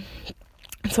working.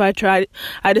 So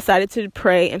I decided to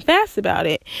pray and fast about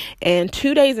it. And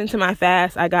 2 days into my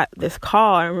fast, I got this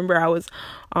call. I remember I was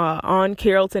on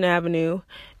Carrollton Avenue,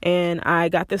 and I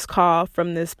got this call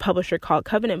from this publisher called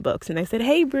Covenant Books. And they said,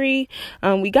 "Hey, Bree,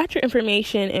 we got your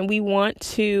information and we want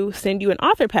to send you an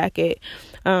author packet."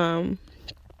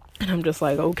 And I'm just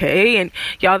like, okay. And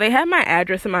y'all, they had my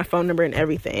address and my phone number and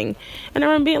everything. And I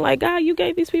remember being like, God, you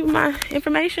gave these people my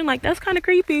information? Like, that's kind of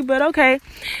creepy, but okay.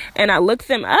 And I looked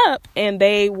them up, and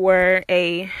they were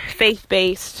a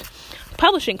faith-based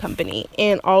publishing company.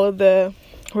 And all of the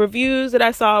reviews that I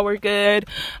saw were good.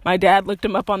 My dad looked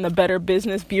them up on the Better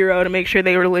Business Bureau to make sure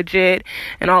they were legit.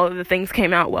 And all of the things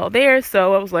came out well there.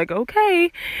 So I was like,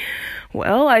 okay,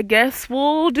 well, I guess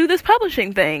we'll do this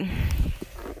publishing thing.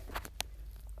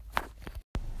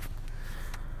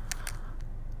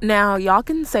 Now, y'all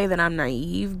can say that I'm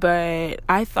naive, but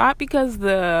I thought because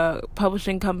the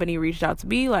publishing company reached out to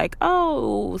me like,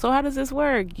 "Oh, so how does this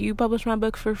work? You publish my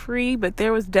book for free?" But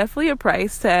there was definitely a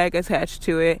price tag attached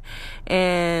to it.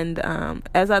 And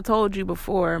as I told you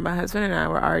before, my husband and I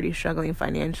were already struggling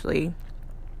financially.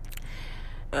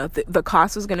 The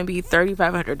cost was going to be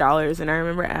 $3,500. And I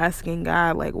remember asking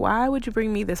God, like, why would you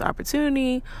bring me this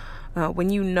opportunity when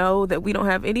you know that we don't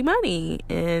have any money?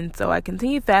 And so I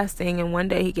continued fasting, and one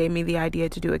day he gave me the idea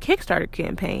to do a Kickstarter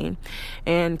campaign.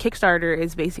 And Kickstarter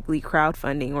is basically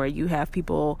crowdfunding, where you have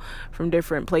people from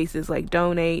different places like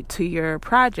donate to your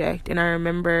project. And I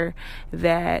remember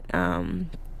that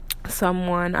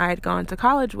someone I had gone to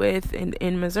college with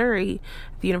in Missouri,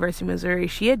 the University of Missouri,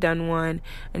 she had done one,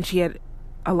 and she had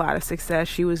a lot of success.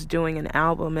 She was doing an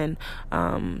album, and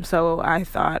so I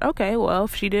thought, okay, well,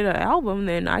 if she did an album,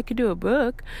 then I could do a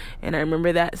book. And I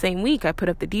remember that same week I put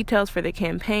up the details for the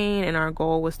campaign, and our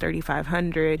goal was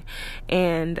 $3,500.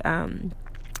 And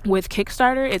with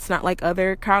Kickstarter, it's not like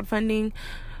other crowdfunding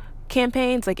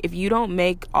campaigns. Like, if you don't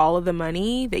make all of the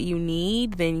money that you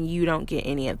need, then you don't get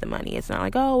any of the money. It's not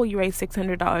like, oh, well, you raise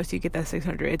 $600, you get that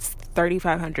 $600. It's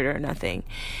 $3,500 or nothing.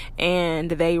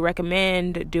 And they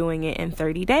recommend doing it in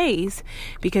 30 days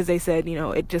because they said,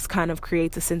 it just kind of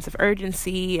creates a sense of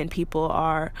urgency and people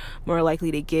are more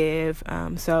likely to give.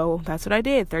 So that's what I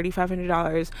did.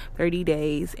 $3,500, 30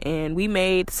 days. And we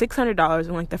made $600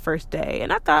 in like the first day.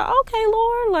 And I thought, okay,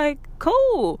 Lord, like,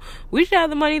 cool. We should have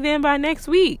the money then by next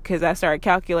week, because I started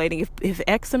calculating if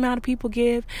X amount of people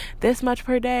give this much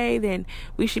per day, then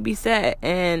we should be set.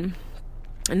 And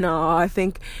no, I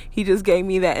think he just gave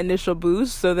me that initial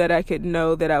boost so that I could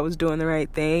know that I was doing the right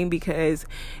thing, because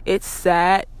it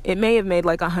may have made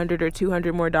like $100 or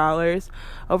 $200 more dollars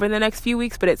over the next few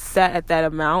weeks, but it sat at that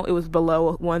amount. It was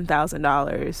below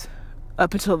 $1,000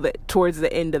 up until towards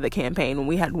the end of the campaign when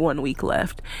we had 1 week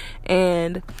left.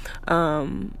 And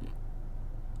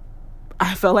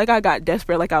I felt like I got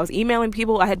desperate. Like, I was emailing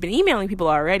people. I had been emailing people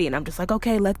already, and I'm just like,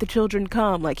 okay, let the children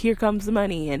come. Like, here comes the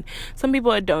money. And some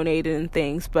people had donated and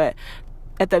things, but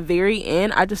at the very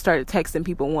end, I just started texting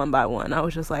people one by one. I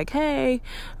was just like, hey,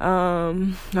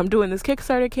 I'm doing this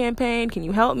Kickstarter campaign. Can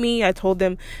you help me? I told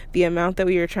them the amount that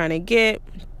we were trying to get.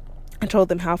 I told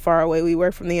them how far away we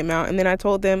were from the amount. And then I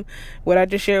told them what I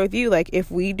just shared with you. Like, if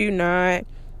we do not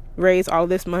raise all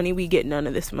this money, we get none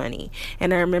of this money.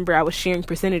 And I remember I was sharing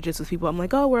percentages with people. I'm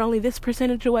like, oh, we're only this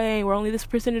percentage away. We're only this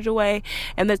percentage away.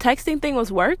 And the texting thing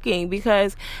was working,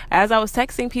 because as I was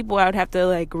texting people, I would have to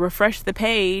like refresh the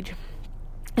page,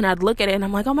 and I'd look at it and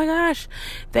I'm like, oh my gosh,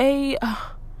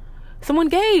 someone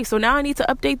gave. So now I need to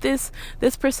update this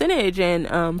percentage.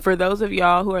 And for those of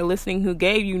y'all who are listening who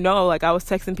gave, like, I was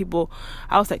texting people,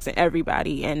 I was texting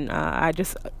everybody. And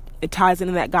it ties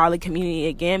into that godly community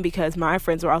again, because my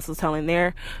friends were also telling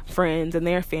their friends and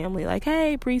their family, like,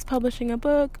 hey, Bree's publishing a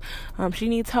book. She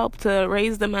needs help to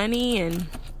raise the money. And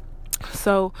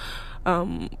so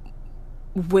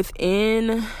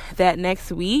within that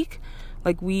next week,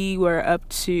 like, we were up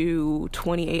to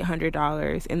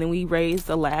 $2,800, and then we raised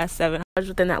the last $700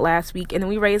 within that last week, and then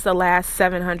we raised the last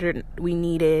 $700 we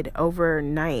needed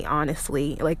overnight,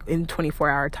 honestly, like in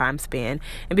 24-hour time span.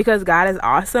 And because God is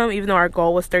awesome, even though our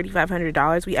goal was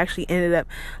 $3,500, we actually ended up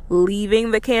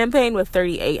leaving the campaign with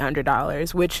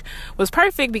 $3,800, which was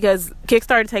perfect because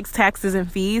Kickstarter takes taxes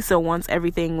and fees. So once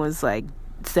everything was like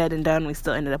said and done, we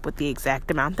still ended up with the exact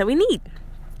amount that we need.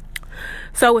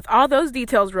 So with all those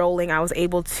details rolling, I was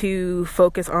able to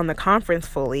focus on the conference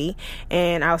fully,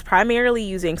 and I was primarily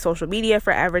using social media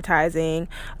for advertising.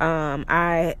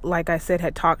 Like I said,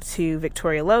 had talked to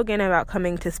Victoria Logan about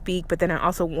coming to speak, but then I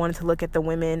also wanted to look at the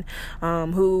women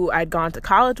who I'd gone to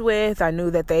college with. I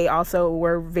knew that they also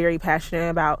were very passionate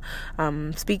about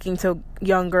speaking to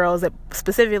young girls, that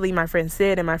specifically my friend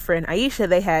Sid and my friend Aisha,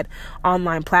 they had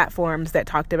online platforms that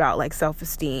talked about like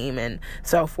self-esteem and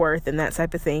self-worth and that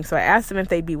type of thing. So I asked them if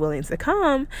they'd be willing to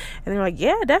come, and they're like,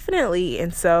 yeah, definitely.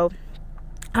 And so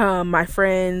my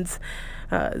friends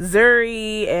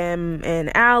Zuri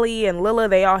and Allie and Lila,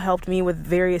 they all helped me with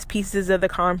various pieces of the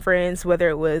conference, whether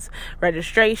it was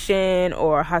registration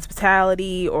or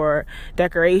hospitality or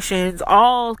decorations,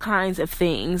 all kinds of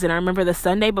things. And I remember the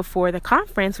Sunday before the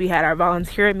conference, we had our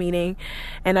volunteer meeting,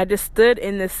 and I just stood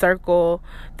in this circle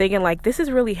thinking like, this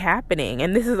is really happening.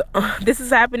 And this is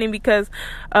happening because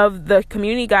of the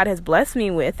community God has blessed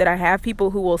me with, that I have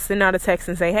people who will send out a text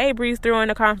and say, hey, Bree's throwing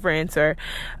a conference, or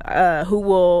who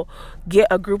will get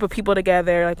a group of people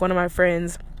together. Like one of my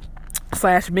friends /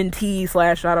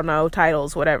 mentee / I don't know,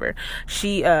 titles, whatever,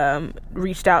 she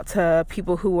reached out to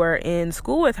people who were in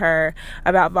school with her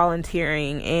about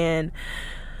volunteering, and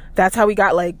that's how we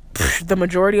got like the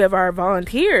majority of our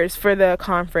volunteers for the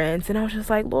conference. And I was just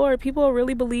like, Lord, people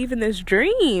really believe in this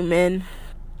dream. And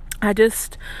I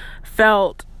just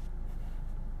felt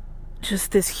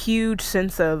just this huge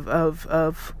sense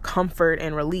of comfort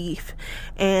and relief.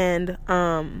 And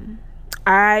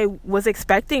I was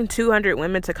expecting 200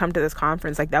 women to come to this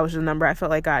conference. Like, that was the number I felt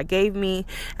like God gave me.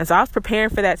 And so I was preparing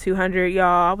for that 200, y'all.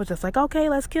 I was just like, okay,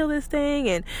 let's kill this thing.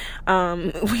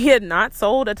 And we had not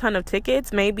sold a ton of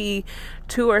tickets, maybe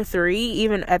 2 or 3,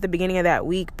 even at the beginning of that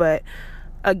week. But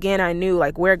again, I knew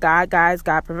like where God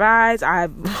provides.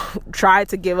 I've tried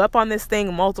to give up on this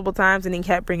thing multiple times, and he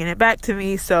kept bringing it back to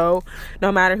me. So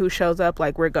no matter who shows up,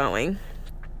 like, we're going.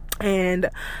 And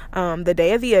the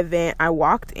day of the event, I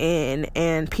walked in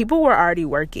and people were already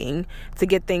working to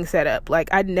get things set up.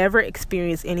 Like, I'd never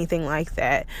experienced anything like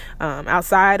that.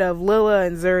 Outside of Lila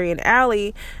and Zuri and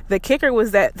Allie, the kicker was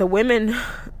that the women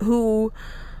who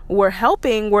were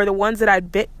helping were the ones that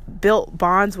I'd built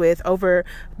bonds with over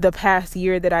the past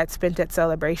year that I'd spent at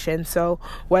Celebration. So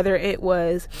whether it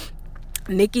was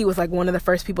Nikki was like one of the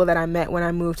first people that I met when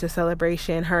I moved to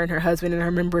Celebration, her and her husband, and I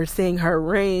remember seeing her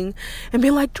ring and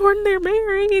being like, Jordan, they're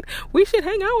married, we should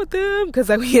hang out with them, because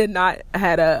like, we had not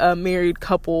had a married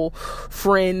couple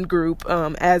friend group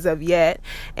as of yet.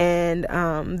 And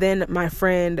then my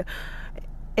friend,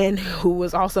 and who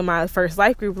was also my first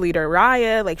life group leader,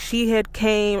 Raya, like, she had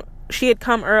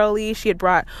come early. She had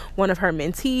brought one of her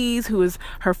mentees, who was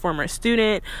her former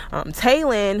student.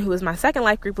 Taylin, who was my second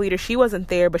life group leader, she wasn't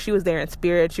there, but she was there in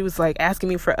spirit. She was like asking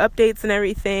me for updates and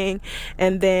everything.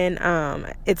 And then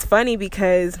it's funny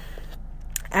because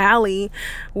Allie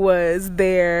was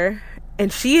there,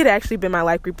 and she had actually been my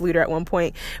life group leader at one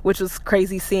point, which was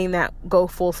crazy seeing that go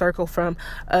full circle from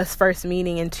us first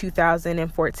meeting in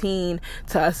 2014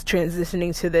 to us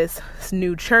transitioning to this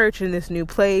new church and this new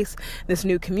place, this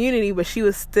new community. But she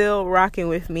was still rocking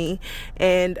with me.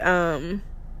 And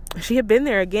she had been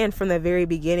there again from the very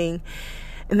beginning.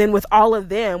 And then with all of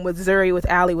them, with Zuri, with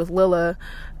Allie, with Lila,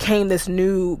 came this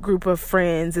new group of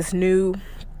friends, this new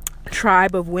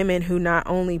tribe of women who not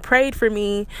only prayed for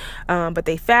me, but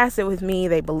they fasted with me,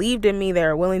 they believed in me, they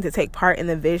were willing to take part in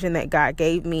the vision that God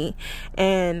gave me.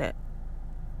 And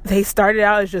they started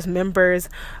out as just members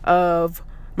of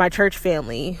my church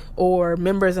family or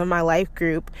members of my life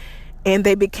group, and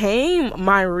they became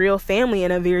my real family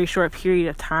in a very short period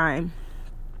of time.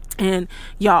 And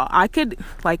y'all, I could,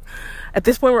 like, at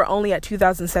this point, we're only at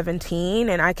 2017,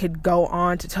 and I could go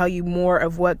on to tell you more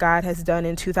of what God has done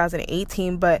in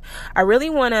 2018, but I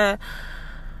really want to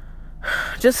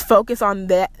just focus on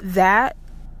that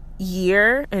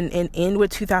year and end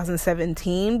with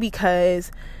 2017,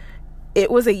 because it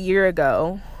was a year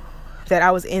ago that I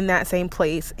was in that same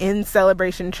place, in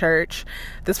Celebration Church,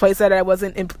 this place that I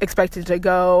wasn't expected to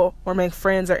go or make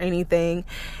friends or anything,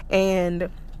 and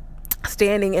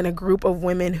standing in a group of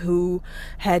women who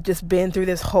had just been through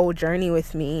this whole journey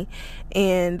with me.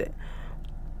 And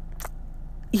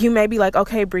you may be like,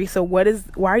 okay, Bree, so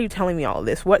why are you telling me all of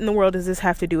this? What in the world does this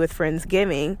have to do with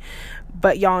Friendsgiving?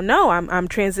 But y'all know I'm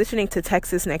transitioning to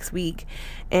Texas next week.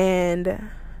 And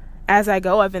as I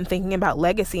go, I've been thinking about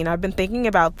legacy, and I've been thinking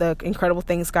about the incredible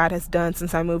things God has done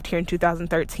since I moved here in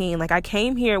 2013. Like, I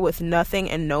came here with nothing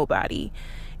and nobody.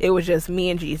 It was just me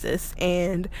and Jesus.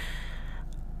 And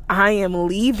I am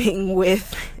leaving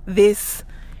with this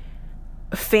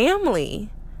family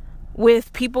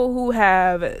with people who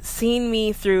have seen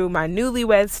me through my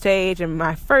newlywed stage and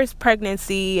my first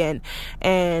pregnancy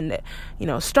and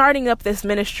starting up this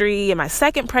ministry and my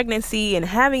second pregnancy and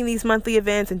having these monthly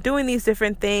events and doing these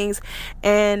different things.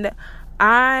 And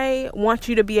I want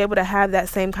you to be able to have that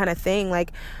same kind of thing.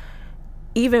 Like,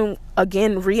 even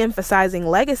again, re-emphasizing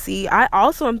legacy, I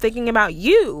also am thinking about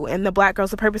you and the Black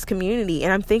Girls of Purpose community.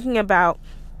 And I'm thinking about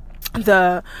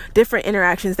the different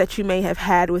interactions that you may have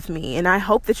had with me. And I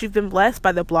hope that you've been blessed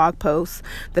by the blog posts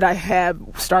that I have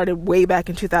started way back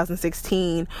in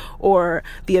 2016, or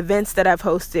the events that I've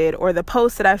hosted, or the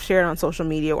posts that I've shared on social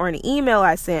media, or an email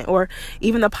I sent, or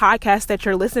even the podcast that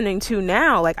you're listening to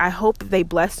now. Like, I hope that they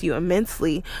bless you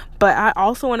immensely. But I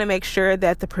also want to make sure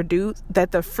that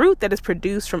the fruit that is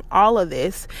produced from all of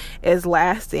this is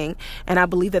lasting. And I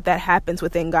believe that happens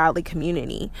within godly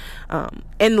community,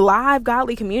 in live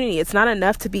godly community. It's not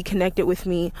enough to be connected with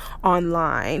me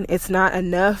online. It's not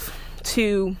enough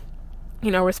to,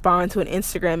 respond to an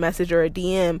Instagram message or a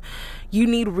DM. You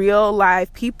need real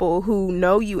live people who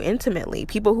know you intimately,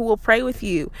 people who will pray with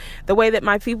you the way that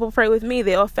my people pray with me.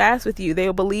 They'll fast with you.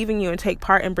 They'll believe in you and take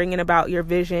part in bringing about your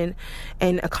vision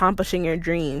and accomplishing your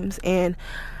dreams. And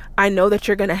I know that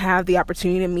you're going to have the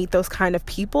opportunity to meet those kind of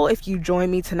people if you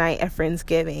join me tonight at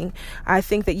Friendsgiving. I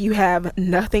think that you have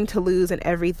nothing to lose and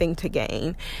everything to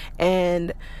gain.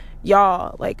 And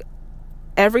y'all, like,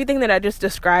 everything that I just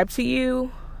described to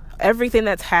you, everything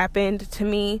that's happened to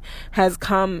me has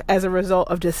come as a result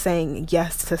of just saying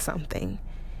yes to something.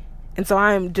 And so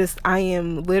I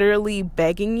am literally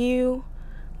begging you,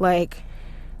 like,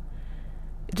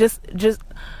 just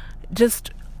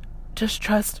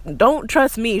trust. Don't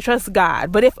trust me, trust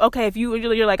God. But if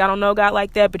you're like, I don't know God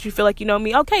like that, but you feel like you know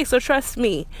me, okay, so trust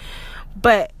me.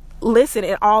 But listen,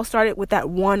 it all started with that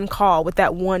one call, with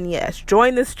that one yes.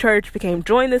 Join this church,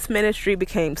 join this ministry,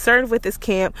 became serve with this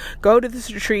camp, go to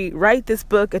this retreat, write this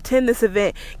book, attend this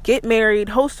event, get married,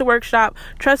 host a workshop,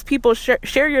 trust people,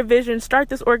 share your vision, start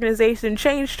this organization,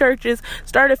 change churches,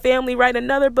 start a family, write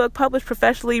another book, publish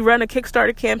professionally, run a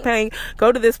Kickstarter campaign,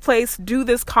 go to this place, do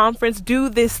this conference, do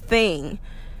this thing.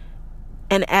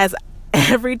 And as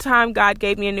every time God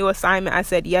gave me a new assignment, I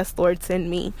said, yes, Lord,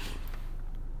 send me.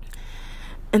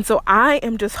 And so I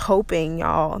am just hoping,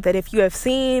 y'all, that if you have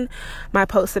seen my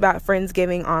posts about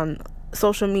Friendsgiving on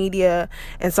social media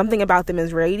and something about them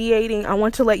is radiating, I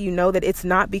want to let you know that it's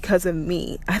not because of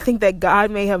me. I think that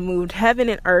God may have moved heaven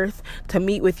and earth to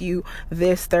meet with you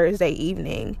this Thursday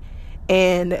evening.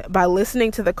 And by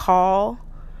listening to the call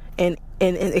and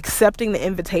accepting the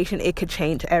invitation, it could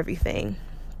change everything.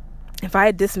 If I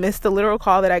had dismissed the literal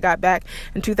call that I got back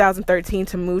in 2013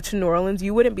 to move to New Orleans,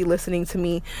 you wouldn't be listening to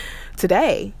me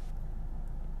today,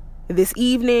 this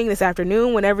evening, this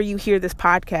afternoon, whenever you hear this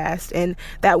podcast. And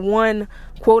that one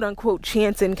quote unquote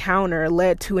chance encounter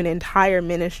led to an entire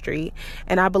ministry.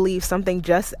 And I believe something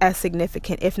just as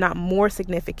significant, if not more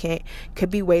significant,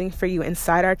 could be waiting for you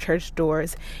inside our church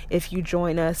doors if you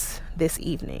join us this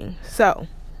evening. So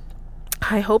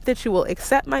I hope that you will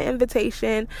accept my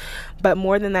invitation, but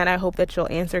more than that, I hope that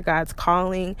you'll answer God's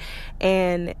calling.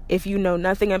 And if you know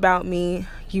nothing about me,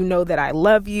 you know that I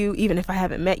love you. Even if I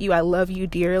haven't met you, I love you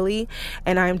dearly.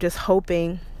 And I'm just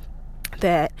hoping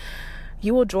that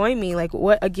you will join me. Like,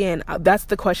 what, again, that's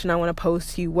the question I want to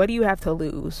pose to you. What do you have to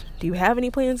lose? Do you have any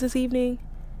plans this evening?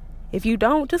 If you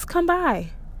don't, just come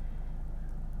by.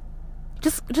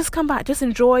 Just come by. Just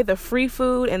enjoy the free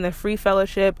food and the free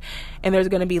fellowship. And there's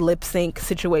going to be lip sync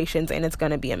situations, and it's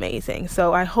going to be amazing.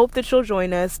 So I hope that you'll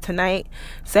join us tonight,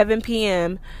 7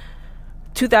 p.m.,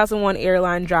 2001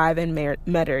 Airline Drive in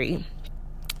Metairie.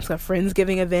 It's a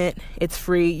Friendsgiving event. It's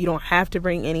free. You don't have to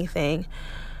bring anything.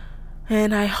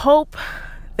 And I hope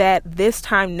that this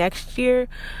time next year,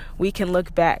 we can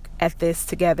look back at this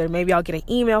together. Maybe I'll get an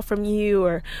email from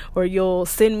you, or you'll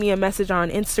send me a message on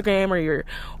Instagram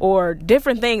or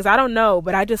different things. I don't know,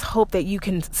 but I just hope that you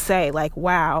can say, like,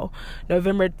 wow,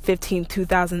 November 15th,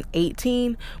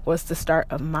 2018 was the start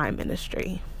of my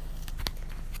ministry.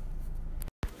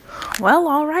 Well,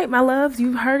 all right, my loves,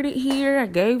 you heard it here. I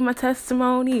gave my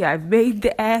testimony. I made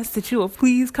the ask that you will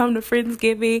please come to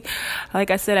Friendsgiving. Like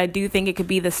I said, I do think it could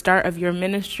be the start of your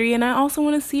ministry. And I also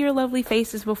want to see your lovely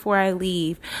faces before I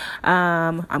leave.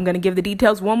 I'm going to give the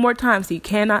details one more time so you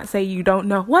cannot say you don't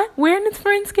know. What? When is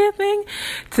Friendsgiving?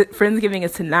 Friendsgiving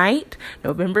is tonight,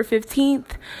 November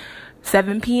 15th.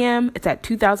 7 p.m. It's at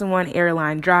 2001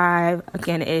 Airline Drive.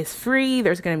 Again, it is free.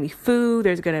 There's going to be food.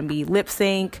 There's going to be lip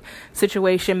sync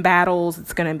situation battles.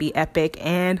 It's going to be epic.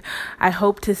 And I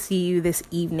hope to see you this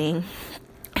evening.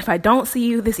 If I don't see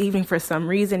you this evening for some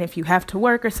reason, if you have to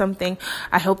work or something,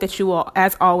 I hope that you will,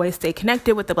 as always, stay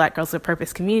connected with the Black Girls of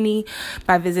Purpose community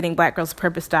by visiting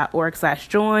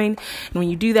blackgirlsofpurpose.org/join. And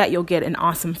when you do that, you'll get an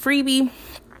awesome freebie.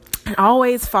 And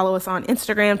always follow us on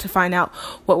Instagram to find out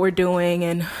what we're doing.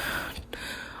 And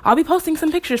I'll be posting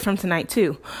some pictures from tonight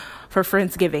too for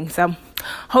Friendsgiving. So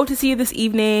hope to see you this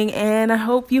evening, and I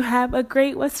hope you have a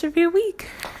great rest of your week.